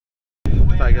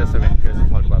I guess, I mean, you guys have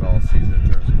talked about all season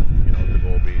in terms of, you know, the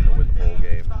goal being to win the bowl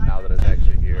game. Now that it's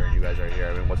actually here and you guys are here,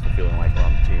 I mean, what's the feeling like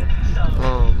around the team?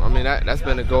 I mean, that's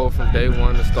been the goal from day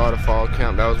one, to start of fall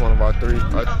camp. That was one of our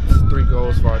three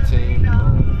goals for our team.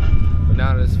 But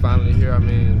now that it's finally here, I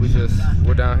mean,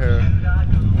 we're down here,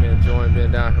 enjoying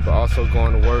being down here, but also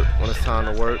going to work when it's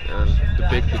time to work. And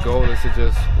the goal is to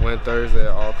just win Thursday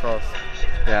at all costs.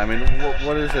 Yeah, I mean,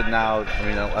 what is it now? I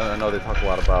mean, I know they talk a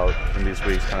lot about in these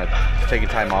weeks kind of taking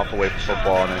time off away from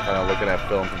football and then kind of looking at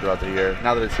film from throughout the year.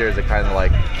 Now that it's here, is it kind of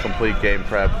like complete game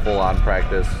prep, full-on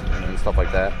practice, and stuff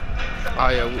like that? Oh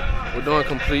yeah, we're doing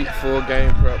complete full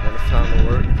game prep when it's time to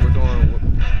work.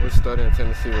 We're studying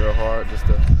Tennessee real hard just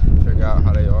to figure out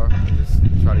how they are and just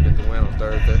try to get the win on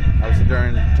Thursday. Obviously,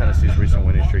 during Tennessee's recent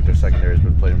winning streak, their secondary has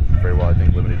been playing very well. I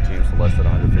think limiting teams to less than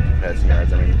 150 passing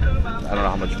yards. I mean, I don't know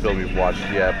how much film you've watched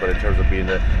yet, but in terms of being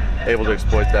able to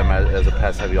exploit them as a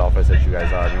pass-heavy offense that you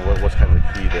guys are, I mean, what's kind of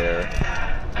the key there?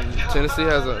 Tennessee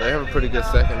have a pretty good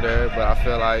secondary, but I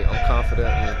feel like I'm confident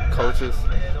in the coaches.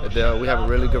 We have a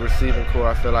really good receiving core.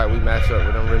 I feel like we match up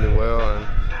with them really well, and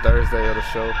Thursday it'll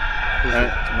show.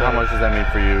 How much does that mean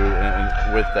for you,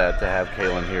 and with that, to have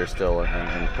Kalen here still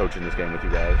and coaching this game with you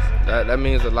guys? That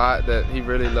means a lot. That he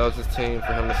really loves his team.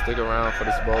 For him to stick around for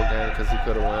this bowl game, because he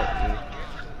could have went and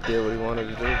did what he wanted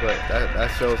to do, but that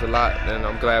shows a lot. And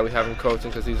I'm glad we have him coaching,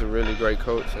 because he's a really great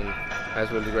coach and has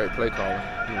really great play calling.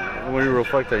 When you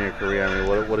reflect on your career, I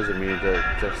mean, what does it mean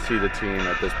to see the team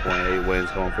at this point, 8 wins,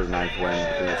 going for the 9th win?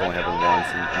 I think it's only happened once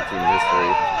in team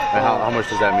history. And how much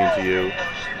does that mean to you?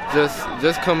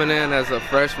 Just coming in as a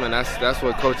freshman, that's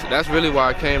what Coach. That's really why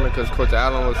I came in, because Coach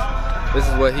Allen was. This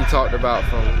is what he talked about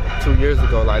from 2 years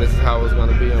ago. Like, this is how it was going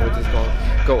to be, and we're just going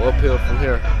to go uphill from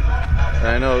here. And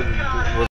I know